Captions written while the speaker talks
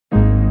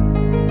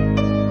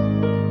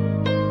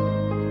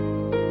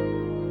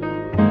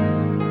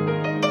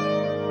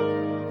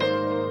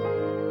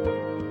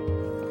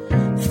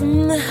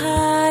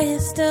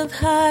of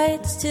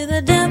heights to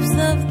the depths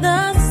of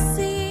the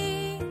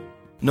sea.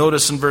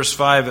 Notice in verse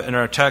 5 in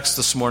our text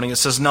this morning, it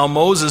says, "Now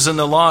Moses in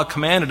the law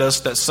commanded us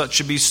that such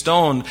should be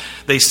stoned,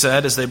 they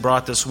said, as they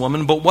brought this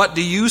woman. But what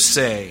do you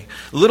say?"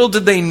 Little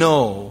did they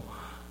know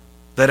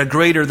that a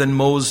greater than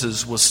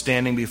Moses was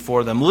standing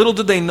before them. Little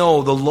did they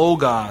know the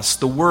Logos,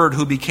 the Word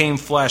who became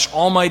flesh,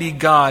 Almighty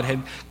God,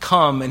 had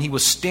come and He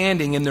was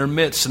standing in their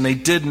midst, and they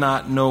did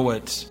not know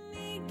it.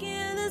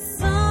 Making a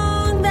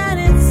song that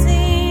it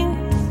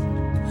sings,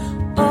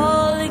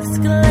 all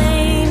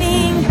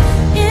exclaiming,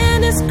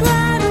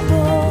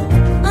 indescribable,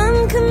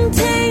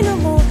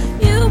 uncontainable.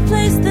 You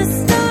place the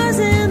stars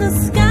in the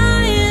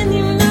sky and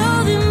you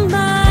know them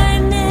by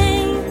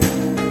name.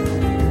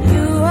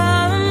 You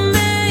are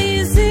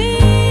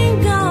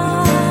amazing,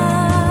 God.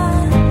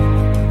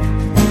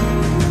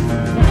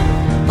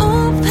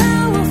 All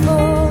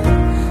powerful,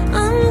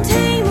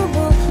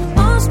 untamable,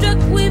 awestruck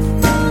we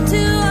fall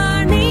to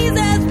our knees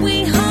as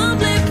we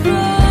humbly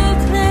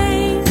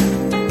proclaim.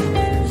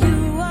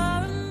 You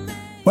are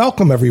amazing.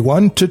 Welcome,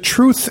 everyone, to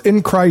Truth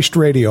in Christ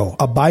Radio,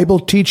 a Bible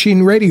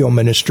teaching radio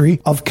ministry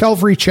of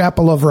Calvary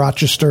Chapel of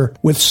Rochester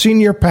with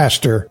senior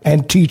pastor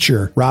and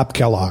teacher Rob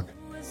Kellogg.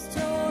 Was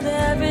told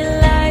every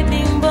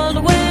lightning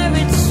bolt where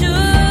it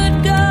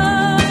should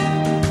go.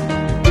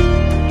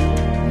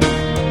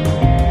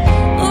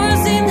 Or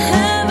seen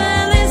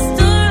heavenly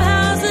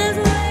storehouses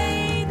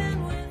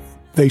laden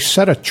with. They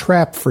set a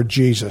trap for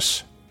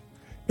Jesus.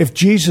 If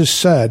Jesus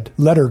said,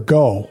 "Let her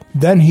go,"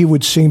 then he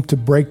would seem to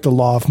break the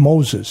law of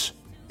Moses.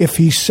 If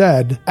he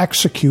said,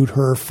 "Execute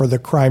her for the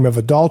crime of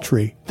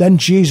adultery," then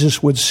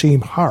Jesus would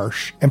seem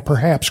harsh and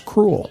perhaps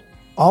cruel.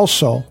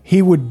 Also,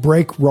 he would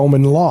break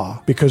Roman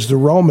law because the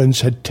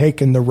Romans had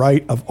taken the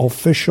right of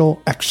official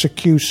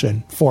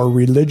execution for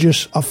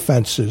religious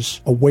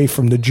offenses away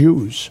from the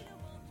Jews.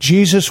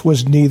 Jesus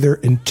was neither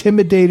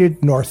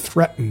intimidated nor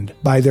threatened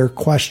by their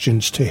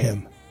questions to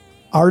him.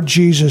 Our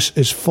Jesus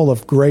is full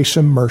of grace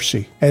and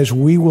mercy, as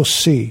we will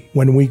see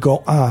when we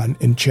go on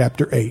in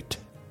chapter 8.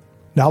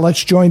 Now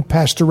let's join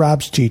Pastor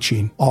Rob's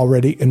teaching,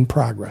 already in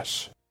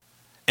progress.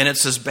 And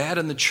it's as bad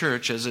in the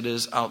church as it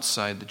is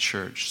outside the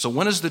church. So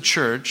when is the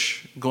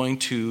church going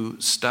to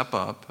step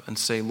up and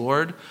say,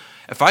 "Lord,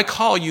 if I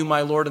call you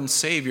my Lord and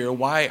Savior,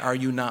 why are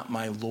you not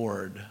my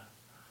Lord?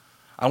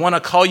 I want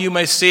to call you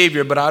my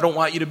Savior, but I don't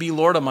want you to be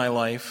Lord of my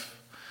life."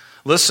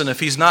 Listen, if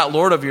He's not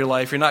Lord of your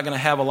life, you're not going to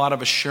have a lot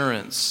of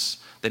assurance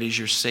that He's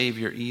your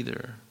Savior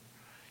either.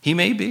 He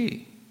may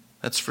be.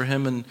 That's for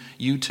Him and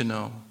you to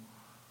know.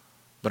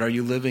 But are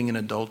you living in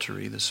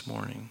adultery this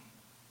morning?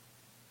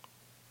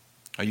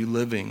 Are you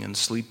living and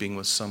sleeping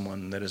with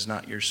someone that is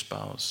not your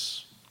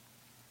spouse?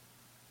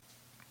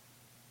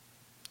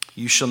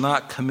 You shall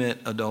not commit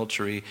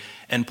adultery.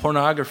 And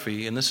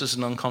pornography, and this is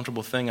an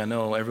uncomfortable thing, I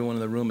know everyone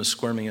in the room is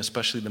squirming,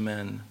 especially the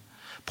men.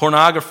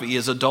 Pornography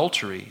is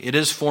adultery. It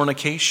is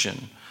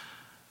fornication.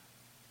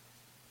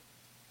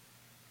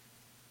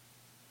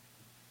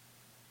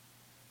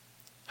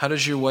 How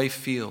does your wife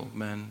feel,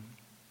 men,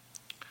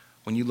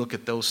 when you look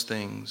at those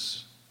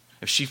things?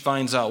 If she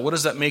finds out, what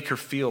does that make her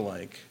feel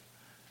like?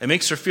 It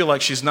makes her feel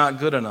like she's not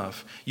good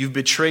enough. You've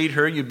betrayed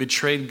her, you've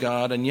betrayed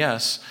God, and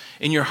yes,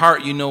 in your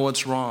heart you know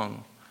what's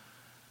wrong.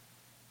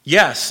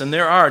 Yes, and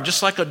there are,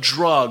 just like a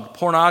drug,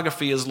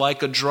 pornography is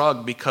like a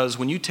drug, because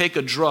when you take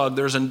a drug,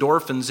 there's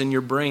endorphins in your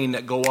brain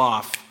that go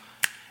off,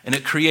 and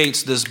it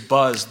creates this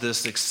buzz,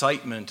 this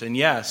excitement. And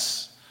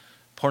yes,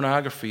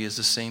 pornography is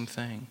the same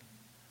thing.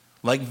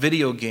 Like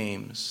video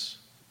games,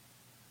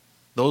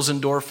 those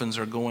endorphins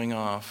are going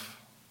off.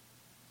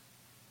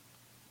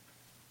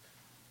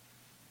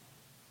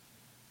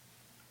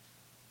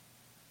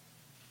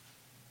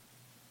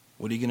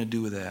 What are you going to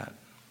do with that?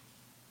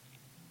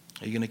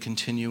 Are you going to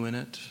continue in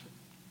it,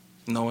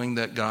 knowing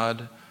that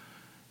God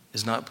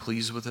is not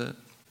pleased with it?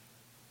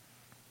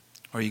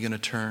 Or are you going to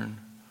turn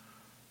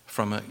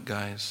from it,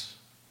 guys?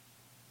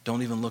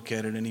 Don't even look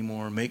at it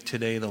anymore. Make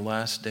today the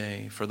last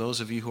day. For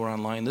those of you who are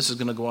online, this is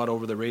going to go out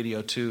over the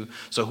radio too.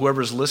 So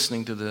whoever's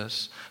listening to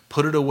this,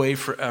 put it away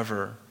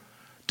forever.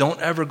 Don't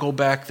ever go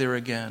back there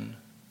again.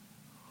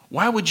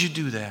 Why would you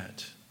do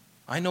that?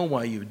 I know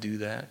why you would do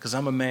that, because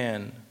I'm a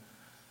man.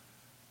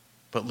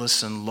 But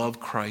listen, love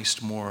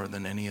Christ more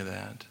than any of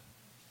that.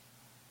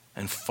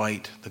 And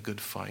fight the good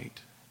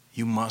fight.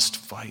 You must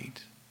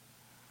fight.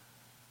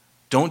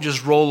 Don't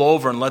just roll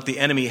over and let the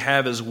enemy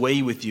have his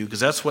way with you, because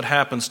that's what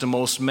happens to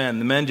most men.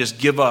 The men just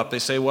give up. They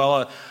say,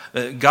 well,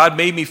 God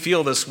made me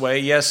feel this way.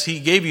 Yes, He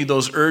gave you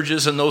those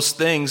urges and those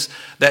things,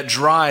 that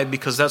drive,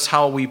 because that's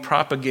how we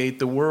propagate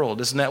the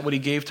world. Isn't that what He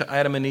gave to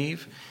Adam and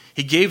Eve?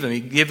 He gave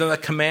them a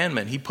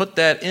commandment. He put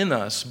that in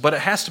us, but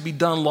it has to be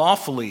done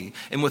lawfully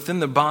and within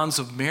the bonds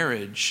of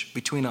marriage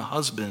between a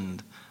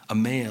husband, a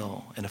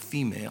male, and a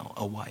female,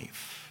 a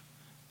wife.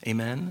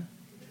 Amen?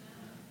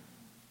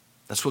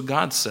 That's what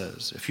God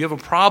says. If you have a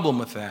problem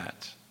with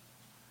that,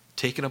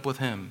 take it up with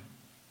Him.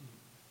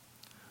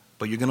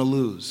 But you're going to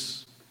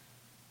lose.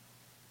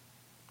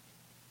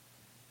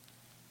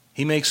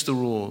 He makes the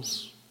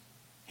rules.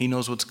 He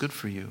knows what's good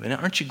for you. And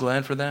aren't you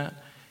glad for that?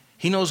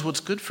 He knows what's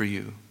good for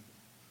you.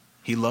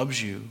 He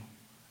loves you.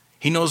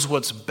 He knows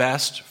what's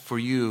best for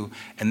you.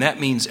 And that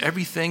means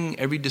everything,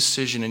 every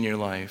decision in your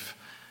life,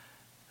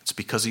 it's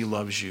because he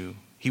loves you.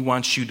 He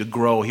wants you to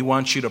grow. He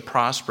wants you to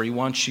prosper. He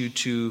wants you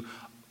to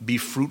be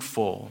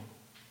fruitful,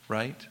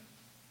 right?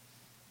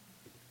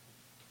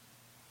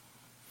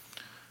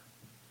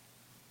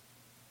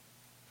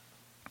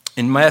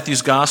 In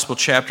Matthew's Gospel,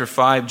 chapter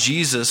 5,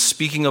 Jesus,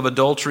 speaking of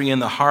adultery in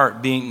the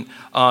heart, being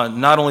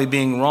not only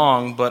being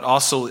wrong, but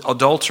also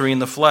adultery in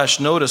the flesh.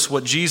 Notice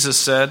what Jesus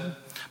said.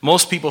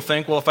 Most people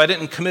think, well, if I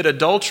didn't commit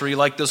adultery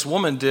like this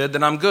woman did,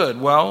 then I'm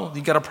good. Well,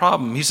 you got a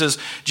problem. He says,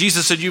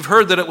 Jesus said, you've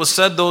heard that it was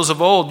said those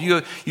of old,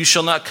 you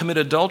shall not commit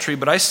adultery.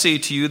 But I say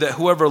to you that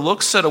whoever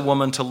looks at a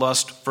woman to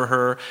lust for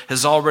her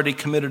has already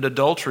committed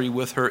adultery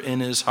with her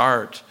in his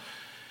heart.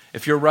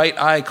 If your right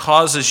eye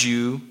causes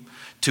you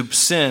to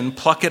sin,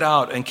 pluck it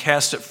out and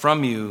cast it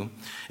from you.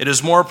 It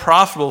is more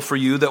profitable for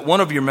you that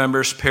one of your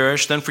members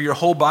perish than for your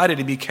whole body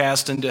to be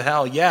cast into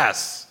hell.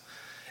 Yes,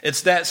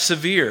 it's that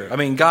severe. I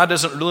mean, God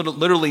doesn't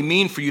literally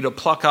mean for you to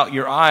pluck out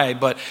your eye,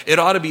 but it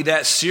ought to be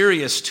that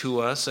serious to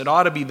us. It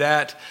ought to be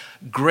that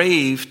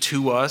grave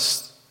to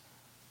us.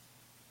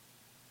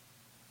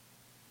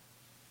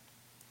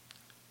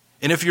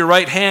 And if your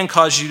right hand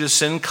causes you to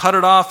sin, cut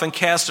it off and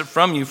cast it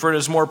from you, for it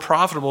is more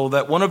profitable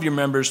that one of your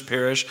members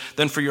perish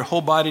than for your whole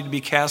body to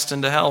be cast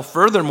into hell.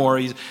 Furthermore,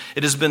 it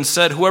has been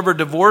said, whoever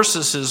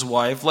divorces his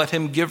wife, let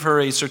him give her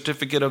a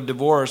certificate of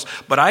divorce.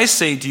 But I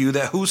say to you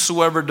that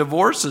whosoever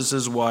divorces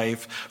his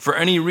wife for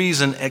any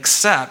reason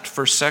except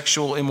for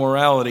sexual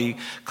immorality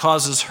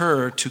causes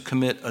her to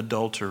commit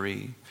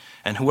adultery.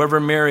 And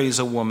whoever marries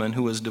a woman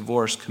who is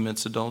divorced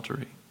commits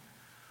adultery.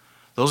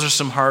 Those are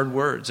some hard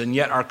words, and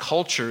yet our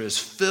culture is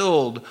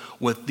filled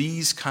with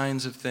these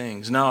kinds of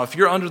things. Now, if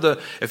you're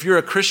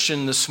a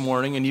Christian this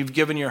morning and you've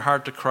given your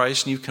heart to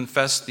Christ and you've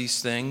confessed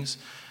these things,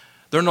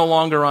 they're no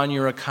longer on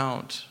your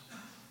account.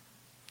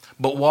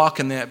 But walk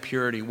in that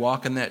purity,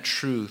 walk in that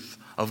truth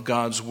of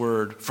God's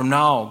word from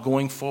now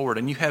going forward,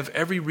 and you have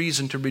every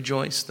reason to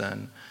rejoice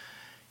then.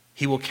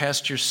 He will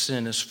cast your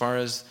sin as far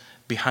as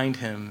behind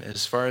him,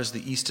 as far as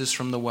the east is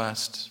from the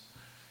west.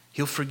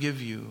 He'll forgive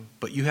you,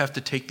 but you have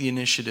to take the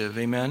initiative.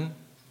 Amen?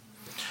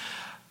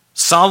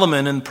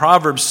 Solomon in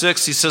Proverbs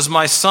 6, he says,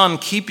 my son,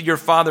 keep your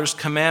father's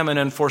commandment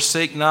and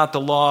forsake not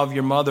the law of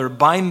your mother.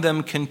 Bind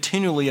them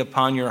continually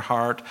upon your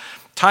heart.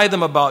 Tie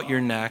them about your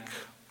neck.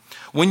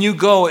 When you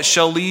go, it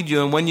shall lead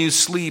you, and when you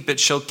sleep, it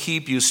shall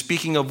keep you.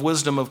 Speaking of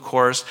wisdom, of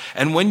course.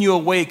 And when you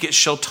awake, it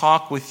shall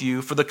talk with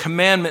you. For the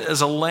commandment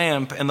is a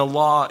lamp, and the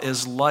law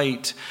is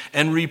light.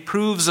 And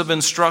reproofs of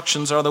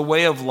instructions are the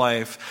way of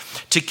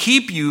life. To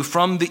keep you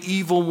from the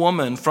evil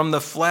woman, from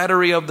the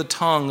flattery of the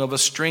tongue of a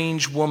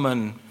strange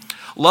woman.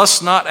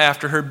 Lust not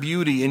after her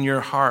beauty in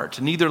your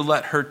heart, neither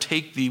let her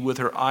take thee with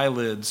her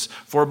eyelids.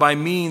 For by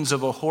means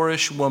of a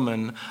whorish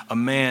woman, a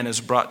man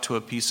is brought to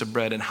a piece of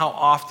bread. And how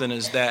often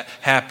has that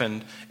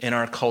happened in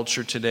our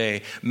culture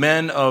today?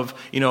 Men of,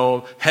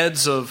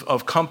 heads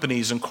of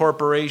companies and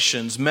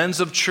corporations, men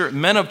of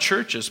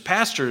churches,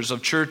 pastors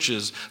of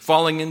churches,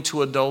 falling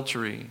into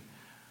adultery.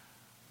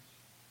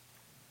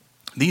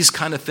 These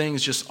kind of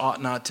things just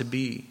ought not to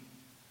be.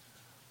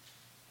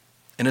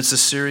 And it's a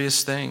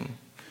serious thing.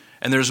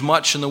 And there's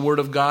much in the Word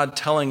of God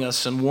telling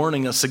us and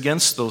warning us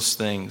against those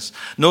things.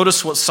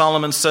 Notice what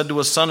Solomon said to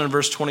his son in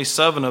verse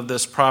 27 of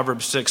this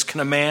Proverbs 6. Can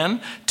a man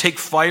take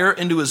fire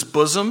into his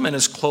bosom and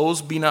his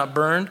clothes be not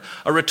burned?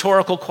 A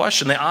rhetorical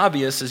question. The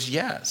obvious is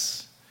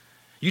yes.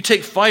 You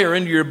take fire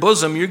into your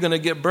bosom, you're going to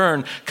get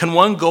burned. Can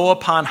one go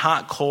upon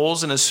hot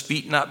coals and his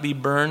feet not be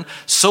burned?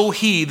 So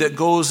he that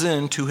goes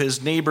in to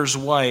his neighbor's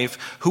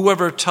wife,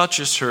 whoever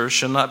touches her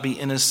shall not be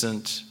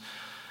innocent.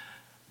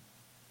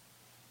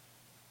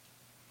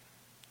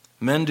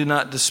 Men do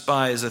not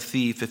despise a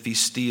thief if he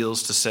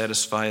steals to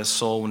satisfy his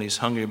soul when he's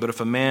hungry. But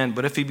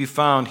if he be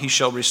found, he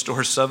shall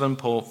restore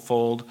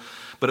sevenfold.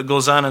 But it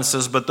goes on and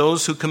says, but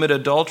those who commit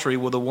adultery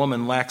with a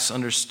woman lacks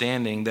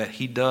understanding that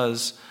he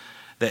that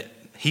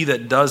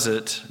does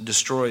it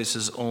destroys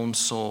his own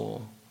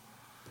soul.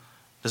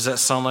 Does that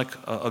sound like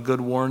a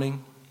good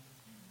warning?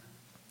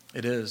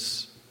 It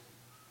is.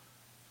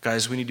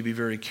 Guys, we need to be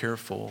very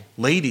careful.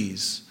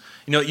 Ladies,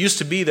 it used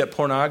to be that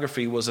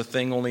pornography was a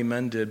thing only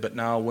men did, but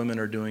now women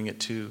are doing it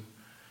too.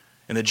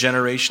 And the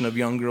generation of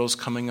young girls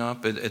coming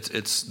up,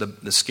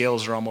 the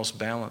scales are almost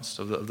balanced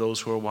of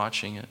those who are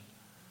watching it.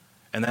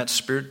 And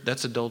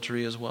that's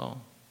adultery as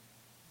well.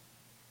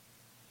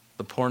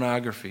 The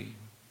pornography,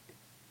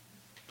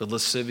 the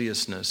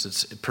lasciviousness,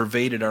 it's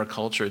pervaded our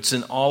culture. It's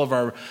in all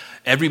of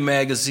every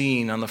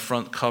magazine on the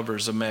front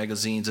covers of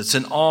magazines. It's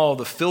in all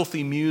the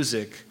filthy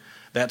music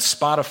that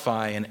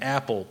Spotify and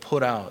Apple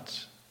put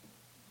out.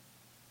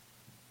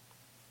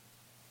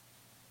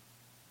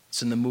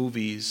 It's in the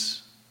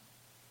movies.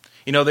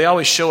 They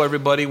always show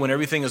everybody when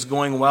everything is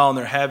going well and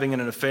they're having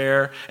an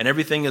affair and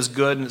everything is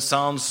good and it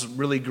sounds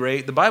really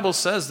great. The Bible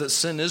says that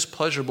sin is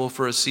pleasurable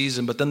for a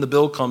season, but then the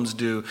bill comes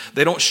due.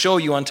 They don't show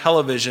you on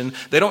television.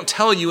 They don't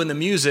tell you in the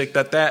music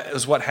that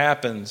is what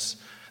happens.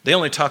 They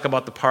only talk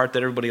about the part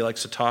that everybody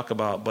likes to talk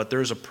about, but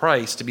there's a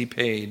price to be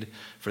paid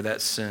for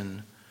that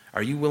sin.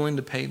 Are you willing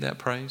to pay that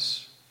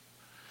price?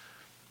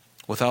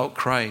 Without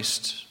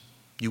Christ,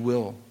 you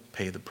will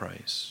pay the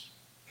price.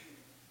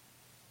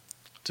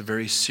 It's a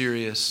very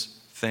serious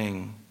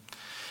thing.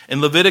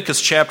 In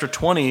Leviticus chapter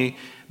 20,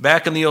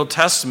 back in the Old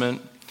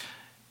Testament,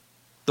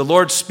 the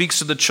Lord speaks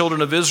to the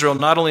children of Israel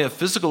not only of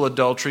physical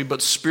adultery,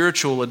 but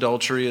spiritual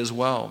adultery as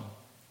well.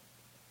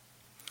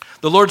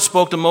 The Lord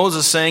spoke to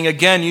Moses, saying,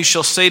 "Again, you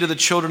shall say to the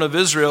children of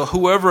Israel,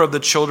 whoever of the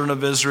children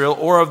of Israel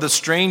or of the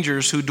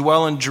strangers who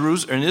dwell in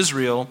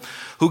Israel,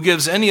 who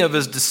gives any of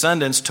his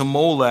descendants to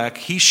Molech,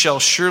 he shall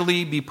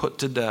surely be put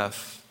to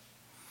death.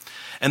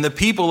 And the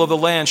people of the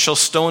land shall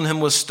stone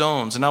him with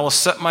stones. And I will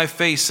set my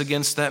face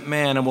against that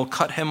man and will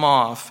cut him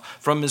off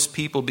from his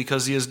people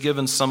because he has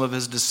given some of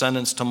his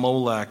descendants to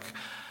Molech."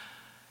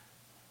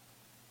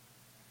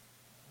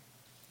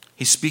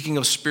 He's speaking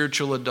of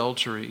spiritual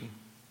adultery.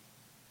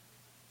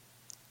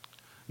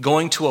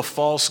 Going to a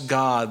false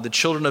god, the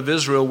children of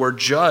Israel were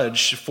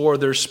judged for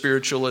their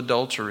spiritual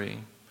adultery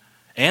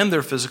and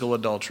their physical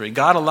adultery.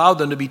 God allowed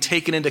them to be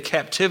taken into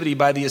captivity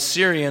by the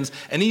Assyrians,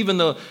 and even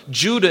the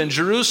Judah and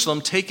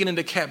Jerusalem taken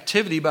into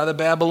captivity by the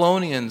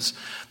Babylonians.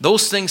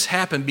 Those things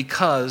happened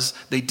because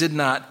they did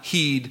not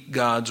heed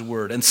God's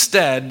word.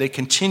 Instead, they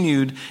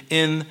continued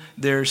in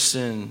their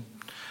sin.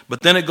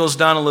 But then it goes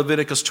down in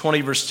Leviticus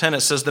 20, verse 10. It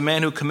says, "The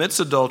man who commits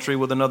adultery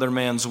with another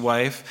man's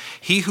wife,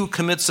 he who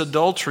commits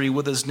adultery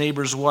with his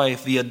neighbor's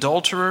wife, the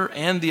adulterer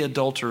and the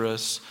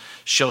adulteress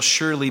shall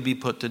surely be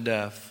put to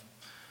death."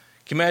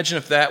 Can you imagine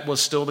if that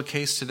was still the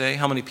case today?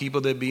 How many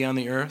people there'd be on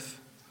the earth?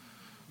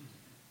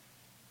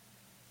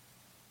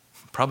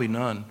 Probably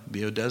none. It'd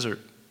be a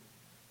desert.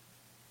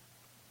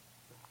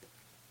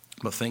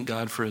 But thank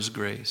God for his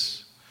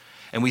grace.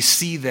 And we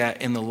see that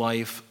in the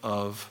life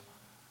of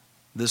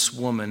this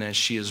woman as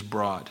she is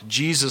brought.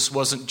 Jesus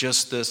wasn't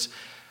just this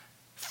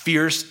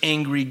fierce,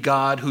 angry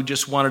God who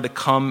just wanted to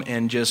come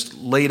and just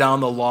lay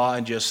down the law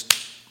and just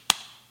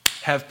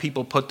have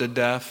people put to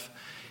death.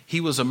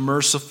 He was a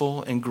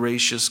merciful and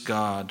gracious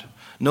God.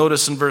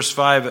 Notice in verse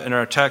 5 in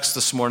our text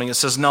this morning, it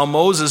says, "Now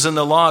Moses in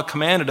the law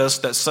commanded us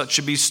that such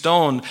should be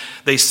stoned,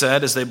 they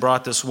said, as they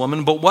brought this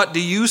woman. But what do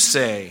you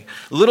say?"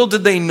 Little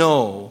did they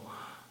know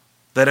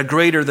that a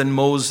greater than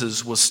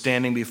Moses was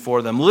standing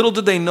before them. Little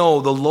did they know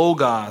the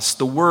Logos,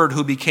 the Word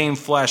who became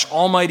flesh,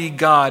 Almighty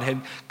God,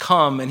 had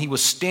come and he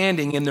was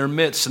standing in their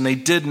midst, and they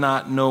did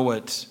not know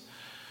it.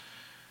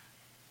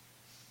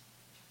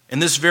 In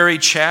this very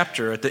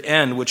chapter at the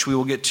end, which we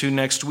will get to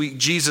next week,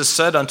 Jesus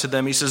said unto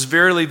them, he says,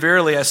 "Verily,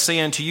 verily, I say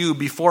unto you,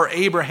 before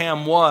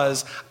Abraham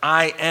was,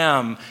 I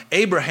am."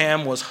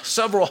 Abraham was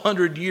several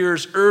hundred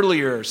years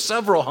earlier,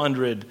 several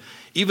hundred,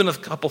 even a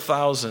couple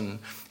thousand.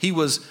 He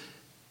was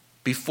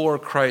before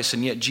Christ,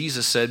 and yet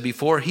Jesus said,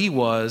 before he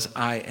was,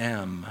 I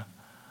am.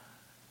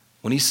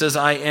 When he says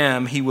I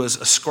am, he was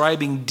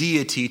ascribing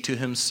deity to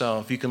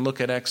himself. You can look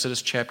at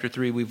Exodus chapter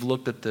 3. We've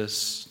looked at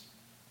this.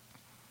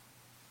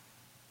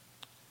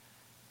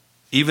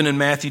 Even in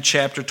Matthew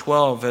chapter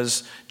 12,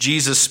 as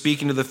Jesus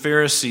speaking to the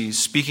Pharisees,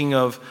 speaking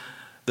of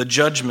the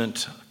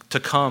judgment to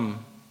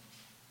come,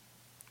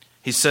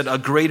 he said, "A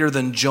greater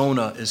than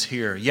Jonah is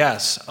here."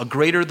 Yes, a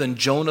greater than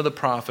Jonah the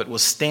prophet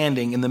was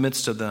standing in the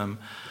midst of them.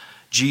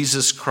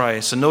 Jesus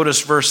Christ. And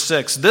notice verse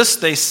 6. This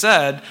they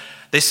said,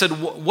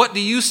 "What do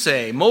you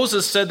say?"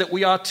 Moses said that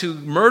we ought to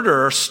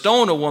murder or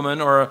stone a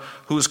woman or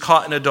who is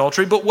caught in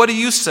adultery. But what do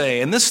you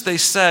say? And this they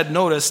said,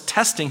 notice,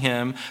 testing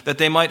him, that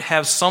they might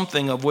have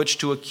something of which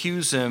to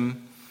accuse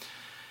him.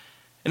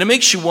 And it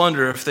makes you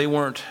wonder if they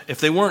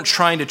weren't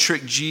trying to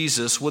trick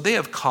Jesus, would they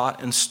have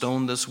caught and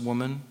stoned this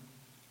woman,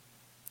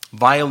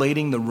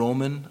 violating the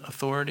Roman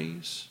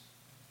authorities?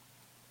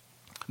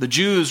 The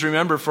Jews,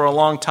 remember, for a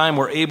long time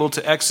were able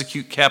to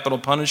execute capital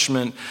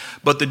punishment,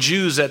 but the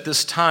Jews at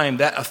this time,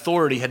 that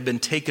authority had been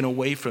taken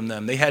away from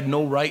them. They had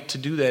no right to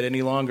do that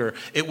any longer.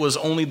 It was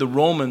only the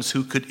Romans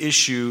who could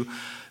issue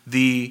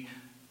the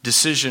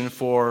decision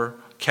for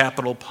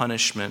capital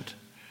punishment.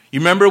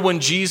 You remember when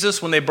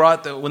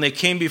they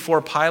came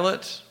before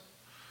Pilate?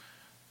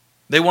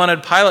 They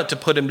wanted Pilate to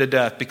put him to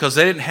death because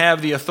they didn't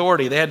have the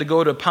authority. They had to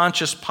go to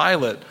Pontius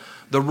Pilate,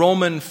 the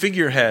Roman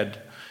figurehead,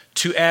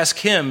 to ask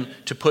him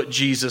to put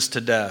Jesus to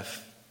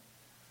death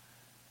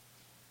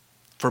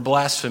for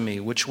blasphemy,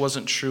 which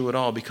wasn't true at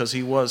all because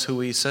he was who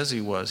he says he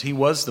was. He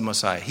was the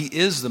Messiah. He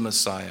is the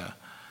Messiah.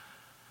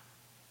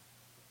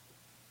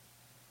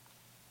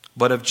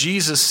 But if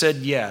Jesus said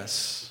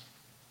yes,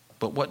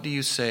 but what do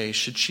you say?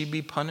 Should she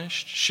be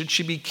punished? Should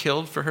she be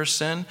killed for her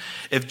sin?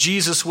 If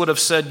Jesus would have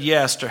said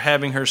yes to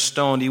having her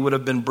stoned, he would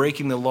have been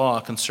breaking the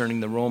law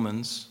concerning the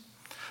Romans,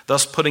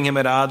 thus putting him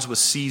at odds with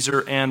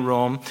Caesar and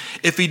Rome.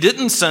 If he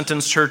didn't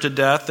sentence her to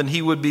death, then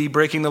he would be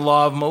breaking the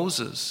law of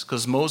Moses,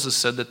 because Moses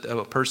said that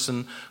a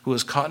person who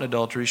was caught in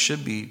adultery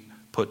should be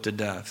put to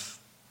death.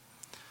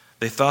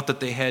 They thought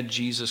that they had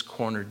Jesus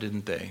cornered,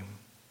 didn't they?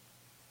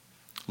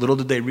 Little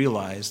did they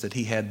realize that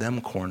he had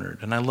them cornered.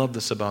 And I love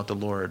this about the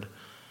Lord.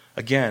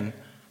 Again,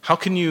 how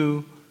can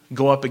you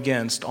go up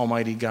against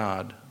Almighty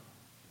God?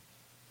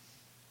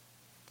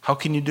 How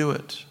can you do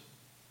it?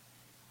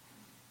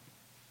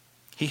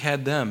 He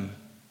had them.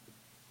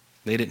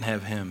 They didn't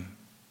have him.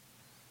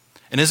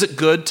 And is it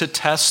good to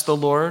test the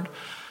Lord?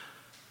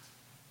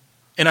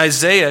 In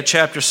Isaiah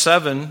chapter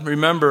 7,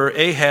 remember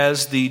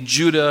Ahaz, the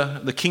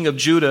king of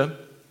Judah,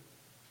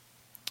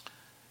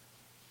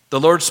 the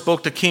Lord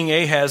spoke to King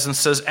Ahaz and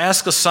says,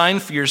 ask a sign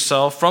for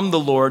yourself from the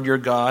Lord your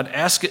God.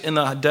 Ask it in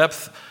the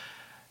depth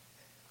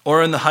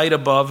or in the height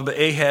above. But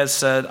Ahaz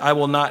said, I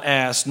will not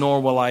ask,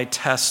 nor will I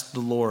test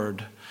the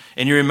Lord.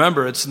 And you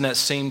remember, it's in that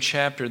same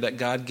chapter that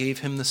God gave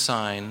him the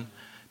sign,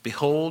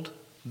 behold,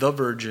 the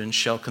virgin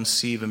shall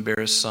conceive and bear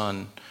a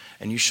son,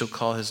 and you shall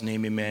call his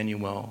name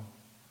Emmanuel.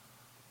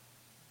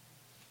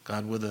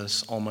 God with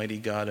us, Almighty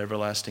God,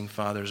 everlasting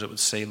Father, as it would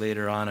say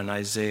later on in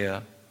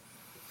Isaiah.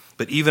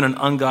 But even an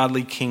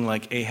ungodly king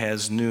like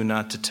Ahaz knew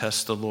not to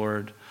test the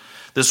Lord.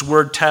 This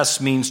word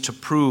test means to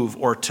prove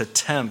or to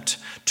tempt,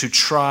 to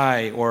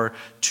try or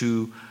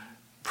to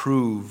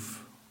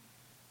prove.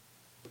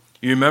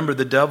 You remember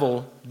the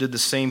devil did the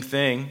same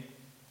thing.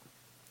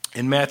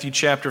 In Matthew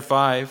chapter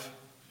 5,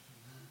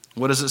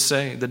 what does it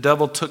say? The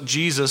devil took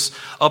Jesus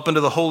up into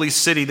the holy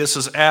city. This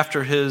is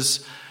after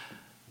his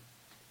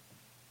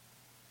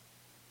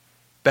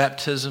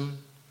baptism.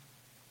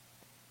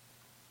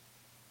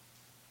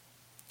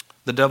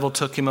 The devil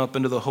took him up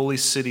into the holy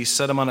city,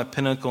 set him on a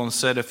pinnacle, and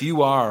said, if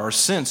you are, or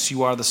since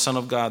you are the Son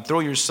of God,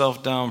 throw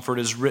yourself down, for it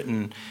is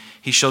written,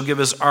 he shall give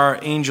his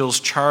angels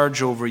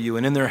charge over you,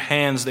 and in their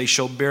hands they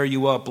shall bear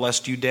you up,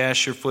 lest you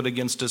dash your foot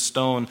against a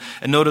stone.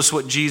 And notice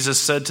what Jesus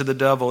said to the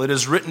devil. It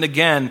is written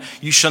again,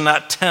 you shall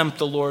not tempt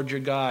the Lord your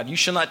God. You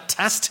shall not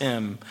test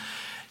him.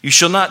 You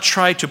shall not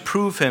try to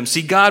prove him.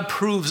 See, God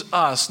proves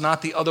us,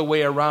 not the other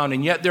way around.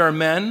 And yet there are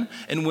men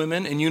and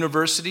women in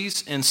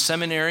universities and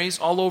seminaries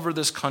all over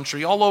this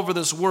country, all over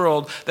this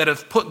world, that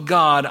have put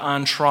God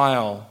on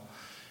trial.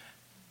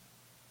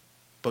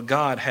 But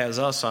God has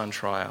us on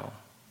trial.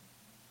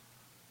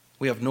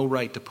 We have no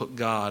right to put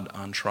God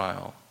on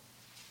trial.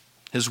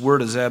 His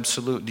word is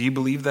absolute. Do you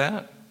believe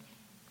that?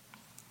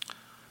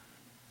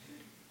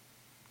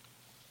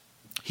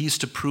 He's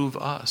to prove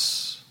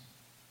us.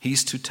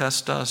 He's to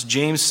test us.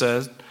 James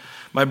says,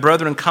 my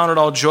brethren, count it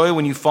all joy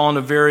when you fall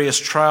into various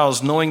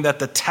trials, knowing that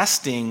the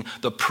testing,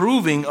 the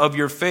proving of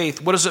your faith,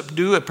 what does it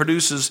do? It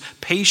produces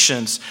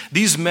patience.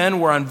 These men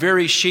were on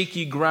very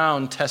shaky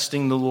ground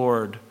testing the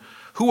Lord.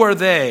 Who are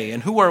they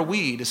and who are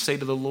we to say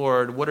to the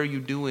Lord, what are you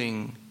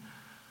doing?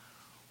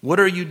 What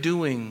are you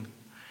doing?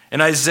 In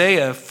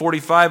Isaiah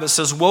 45, it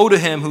says, woe to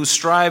him who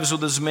strives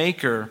with his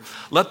maker.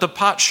 Let the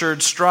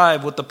potsherd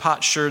strive with the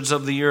potsherds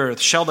of the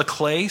earth. Shall the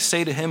clay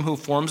say to him who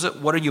forms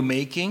it, what are you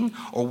making?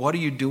 Or what are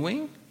you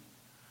doing?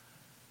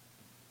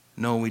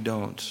 No, we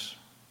don't.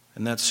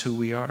 And that's who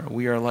we are.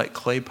 We are like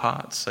clay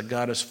pots that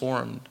God has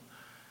formed.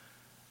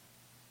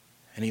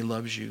 And he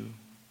loves you.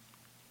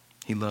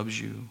 He loves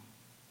you.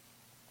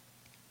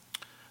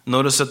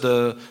 Notice at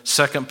the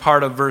second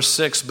part of verse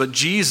 6, but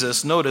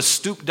Jesus, notice,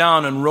 stooped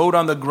down and wrote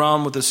on the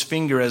ground with his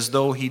finger as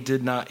though he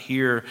did not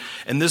hear.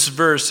 And this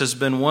verse has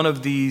been one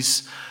of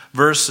these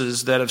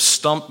verses that have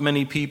stumped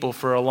many people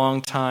for a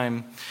long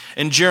time.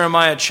 In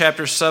Jeremiah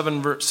chapter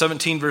 17,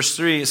 verse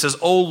 3, it says,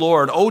 O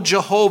Lord, O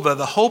Jehovah,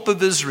 the hope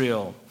of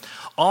Israel,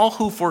 all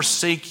who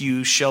forsake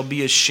you shall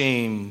be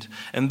ashamed,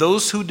 and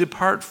those who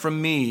depart from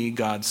me,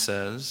 God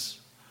says,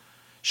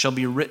 shall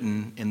be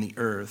written in the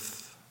earth,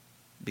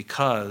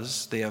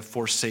 because they have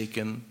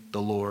forsaken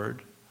the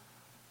Lord.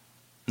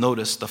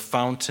 Notice the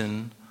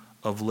fountain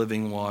of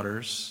living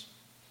waters.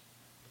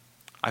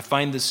 I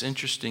find this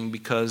interesting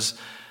because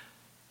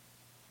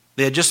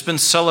they had just been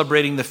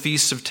celebrating the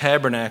Feast of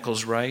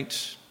Tabernacles,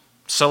 right?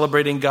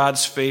 Celebrating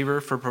God's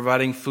favor for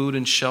providing food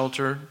and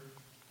shelter.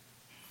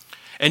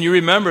 And you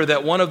remember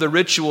that one of the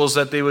rituals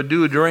that they would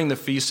do during the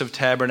Feast of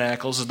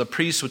Tabernacles is the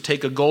priest would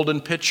take a golden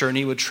pitcher and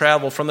he would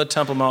travel from the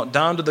Temple Mount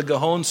down to the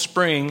Gihon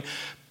Spring,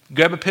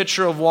 grab a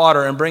pitcher of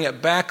water and bring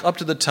it back up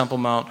to the Temple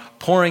Mount,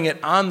 pouring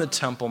it on the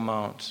Temple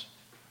Mount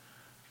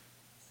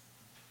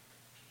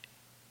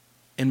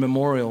in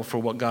memorial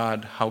for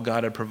how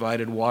God had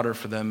provided water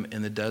for them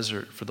in the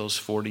desert for those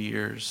 40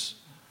 years.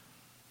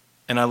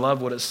 And I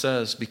love what it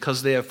says,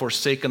 because they have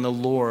forsaken the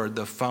Lord,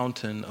 the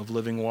fountain of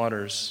living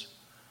waters.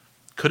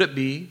 Could it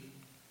be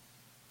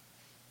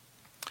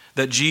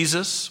that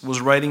Jesus was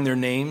writing their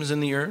names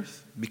in the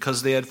earth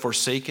because they had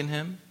forsaken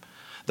him?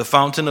 The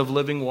fountain of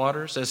living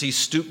waters, as he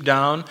stooped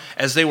down,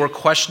 as they were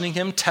questioning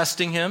him,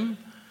 testing him.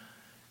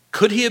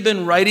 Could he have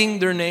been writing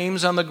their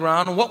names on the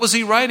ground? And what was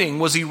he writing?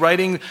 Was he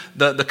writing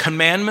the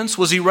commandments?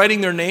 Was he writing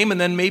their name and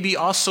then maybe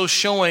also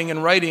showing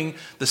and writing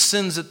the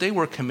sins that they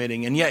were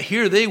committing? And yet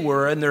here they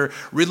were in their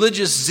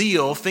religious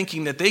zeal,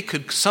 thinking that they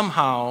could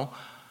somehow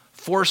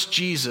force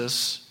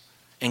Jesus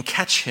and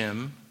catch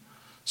him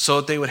so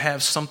that they would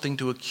have something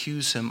to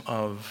accuse him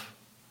of.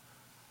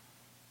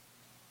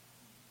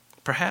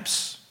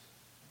 Perhaps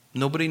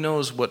nobody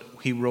knows what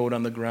he wrote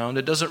on the ground.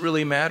 It doesn't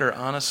really matter,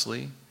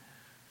 honestly.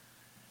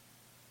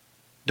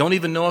 Don't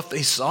even know if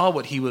they saw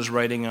what he was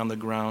writing on the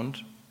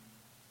ground.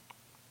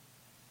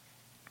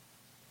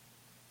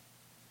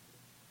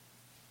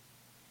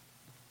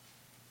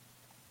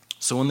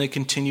 So when they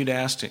continued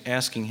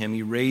asking him,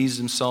 he raised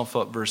himself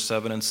up, verse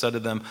 7, and said to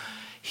them,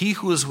 "He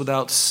who is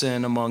without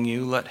sin among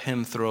you, let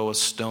him throw a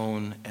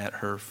stone at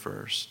her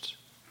first."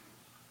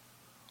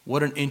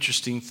 What an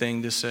interesting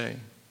thing to say.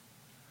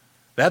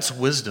 That's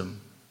wisdom.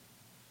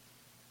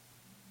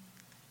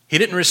 He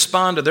didn't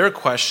respond to their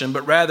question,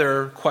 but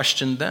rather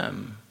questioned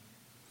them.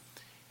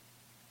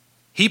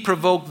 He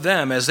provoked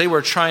them as they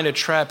were trying to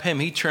trap him.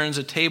 He turns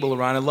the table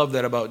around. I love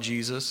that about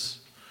Jesus.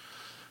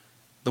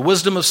 The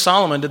wisdom of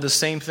Solomon did the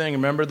same thing.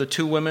 Remember the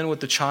two women with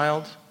the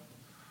child?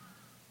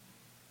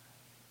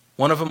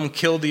 One of them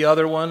killed the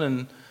other one,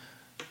 and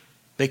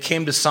they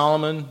came to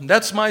Solomon.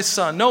 "That's my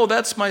son." "No,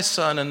 that's my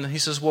son." And he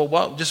says,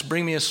 well, just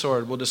bring me a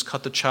sword. We'll just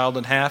cut the child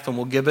in half and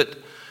we'll give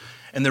it.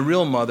 And the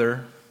real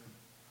mother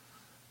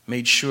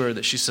made sure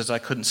that she says, "I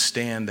couldn't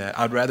stand that.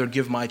 I'd rather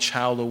give my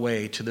child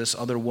away to this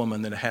other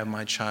woman than to have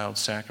my child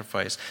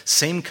sacrificed."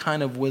 Same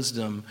kind of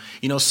wisdom.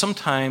 You know,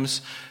 sometimes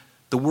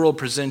the world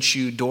presents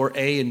you door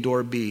A and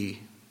door B,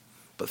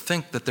 but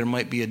think that there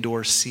might be a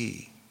door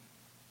C.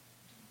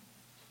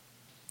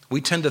 We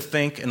tend to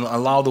think and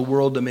allow the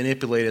world to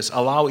manipulate us,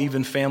 allow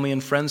even family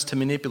and friends to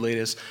manipulate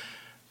us.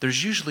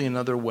 There's usually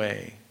another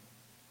way.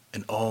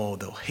 And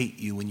they'll hate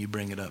you when you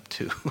bring it up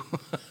too.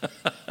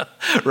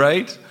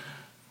 Right?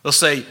 They'll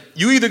say,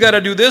 "You either got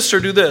to do this or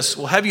do this."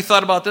 "Well, have you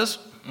thought about this?"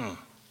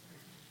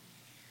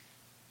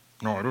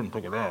 "No, I didn't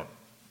think of that."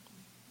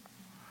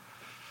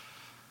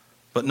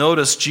 But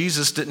notice,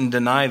 Jesus didn't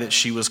deny that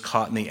she was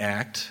caught in the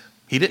act.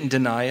 He didn't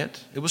deny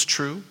it. It was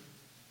true.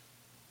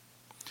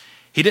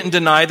 He didn't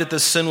deny that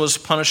this sin was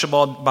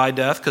punishable by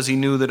death because he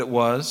knew that it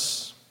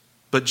was.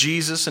 But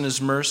Jesus, in his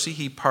mercy,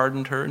 he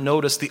pardoned her.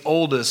 Notice the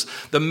oldest,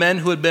 the men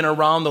who had been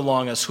around the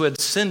longest, who had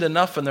sinned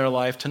enough in their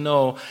life to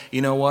know,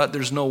 you know what,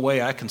 there's no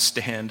way I can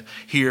stand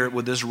here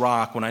with this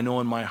rock when I know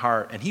in my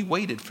heart. And he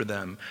waited for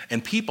them.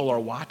 And people are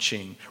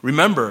watching.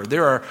 Remember,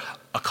 there are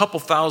a couple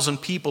thousand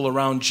people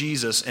around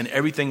Jesus and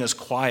everything is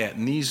quiet.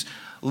 And these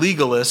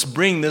legalists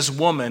bring this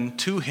woman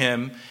to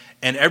him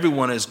and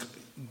everyone is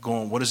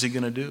going, what is he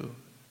going to do?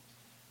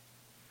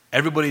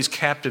 Everybody's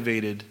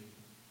captivated.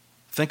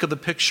 Think of the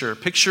picture.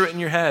 Picture it in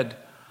your head.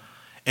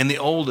 And the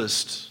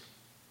oldest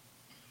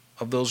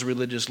of those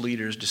religious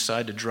leaders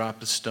decide to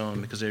drop the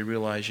stone because they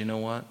realize, you know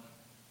what?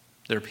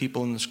 There are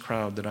people in this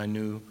crowd that I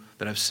knew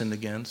that I've sinned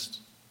against.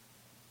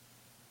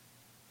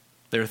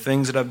 There are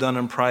things that I've done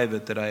in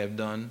private that I have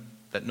done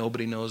that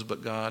nobody knows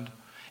but God.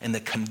 And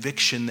the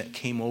conviction that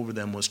came over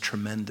them was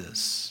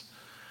tremendous.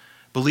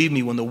 Believe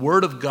me, when the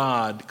Word of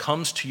God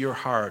comes to your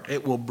heart,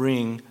 it will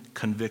bring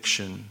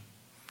conviction.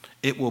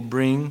 It will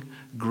bring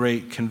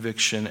great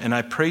conviction. And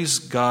I praise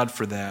God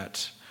for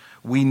that.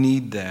 We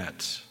need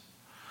that.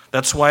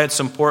 That's why it's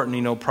important.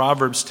 You know,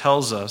 Proverbs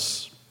tells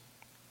us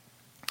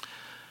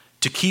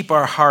to keep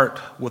our heart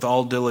with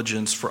all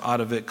diligence, for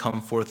out of it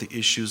come forth the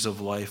issues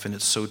of life. And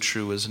it's so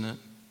true, isn't it?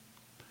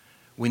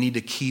 We need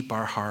to keep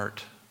our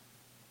heart.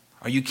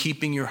 Are you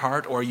keeping your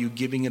heart, or are you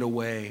giving it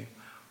away?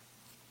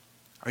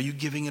 Are you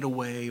giving it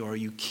away, or are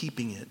you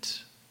keeping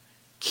it?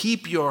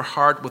 Keep your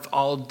heart with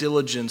all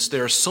diligence.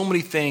 There are so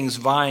many things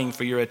vying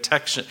for your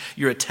attention,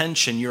 your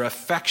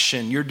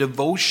affection, your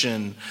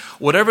devotion.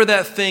 Whatever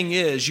that thing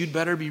is, you'd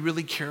better be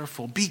really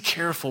careful. Be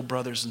careful,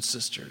 brothers and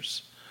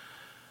sisters.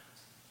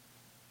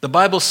 The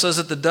Bible says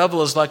that the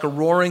devil is like a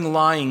roaring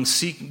lion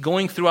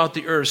going throughout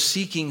the earth,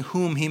 seeking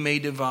whom he may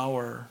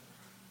devour.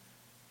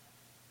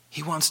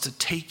 He wants to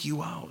take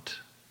you out.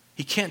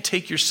 He can't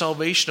take your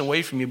salvation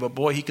away from you, but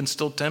boy, he can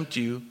still tempt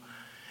you.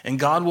 And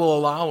God will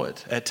allow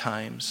it at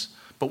times.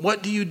 But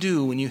what do you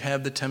do when you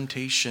have the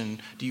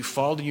temptation? Do you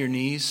fall to your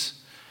knees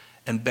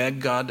and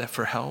beg God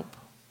for help?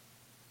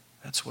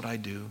 That's what I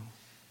do.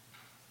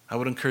 I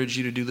would encourage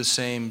you to do the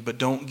same, but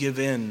don't give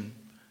in.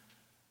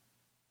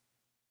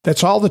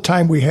 That's all the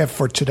time we have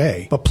for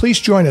today, but please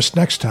join us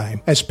next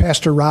time as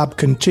Pastor Rob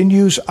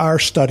continues our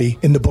study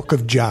in the book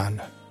of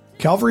John.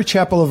 Calvary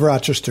Chapel of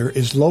Rochester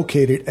is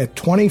located at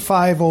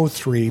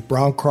 2503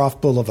 Browncroft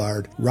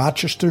Boulevard,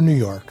 Rochester, New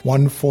York,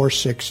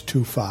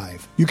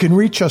 14625. You can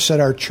reach us at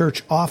our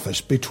church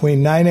office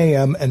between 9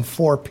 a.m. and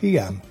 4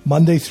 p.m.,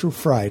 Monday through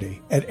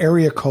Friday, at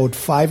area code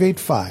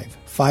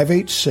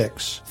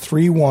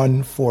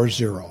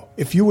 585-586-3140.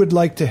 If you would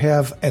like to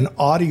have an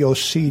audio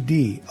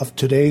CD of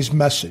today's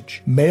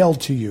message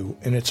mailed to you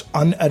in its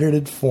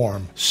unedited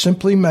form,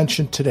 simply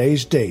mention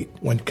today's date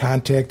when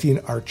contacting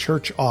our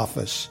church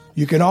office.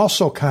 You can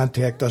also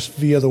contact us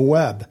via the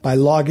web by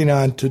logging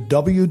on to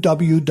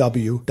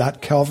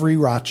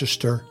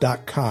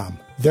www.calvaryrochester.com.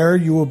 There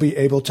you will be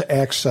able to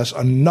access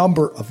a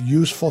number of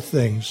useful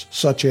things,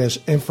 such as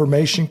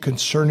information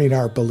concerning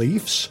our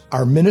beliefs,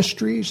 our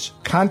ministries,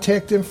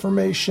 contact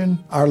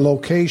information, our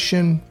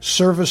location,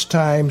 service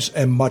times,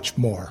 and much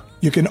more.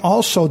 You can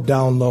also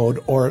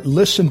download or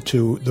listen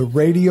to the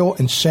radio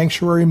and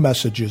sanctuary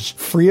messages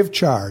free of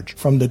charge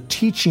from the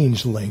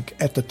teachings link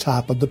at the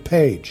top of the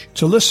page.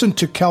 To listen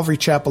to Calvary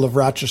Chapel of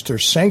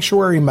Rochester's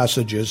sanctuary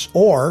messages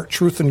or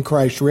Truth in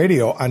Christ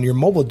Radio on your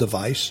mobile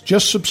device,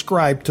 just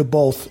subscribe to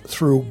both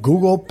through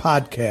Google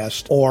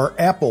Podcast or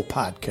Apple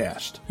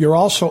Podcast. You're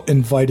also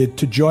invited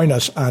to join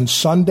us on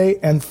Sunday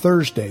and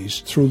Thursdays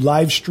through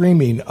live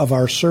streaming of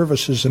our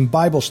services and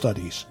Bible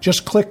studies.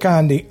 Just click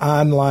on the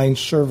online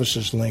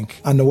services link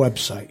on the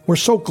website. We're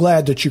so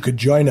glad that you could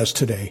join us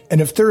today.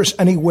 And if there is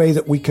any way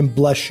that we can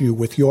bless you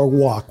with your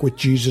walk with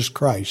Jesus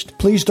Christ,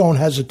 please don't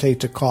hesitate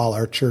to call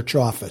our church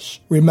office.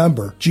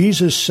 Remember,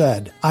 Jesus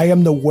said, "I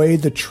am the way,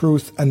 the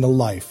truth, and the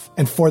life.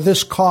 And for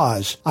this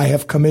cause I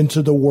have come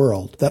into the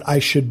world, that I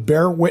should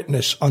bear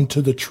witness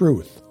unto the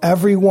truth.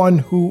 Everyone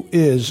who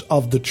is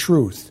of the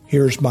truth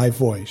hears my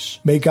voice."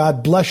 May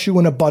God bless you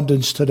in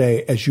abundance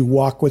today as you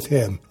walk with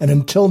Him. And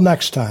until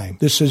next time,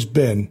 this has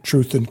been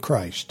Truth in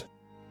Christ.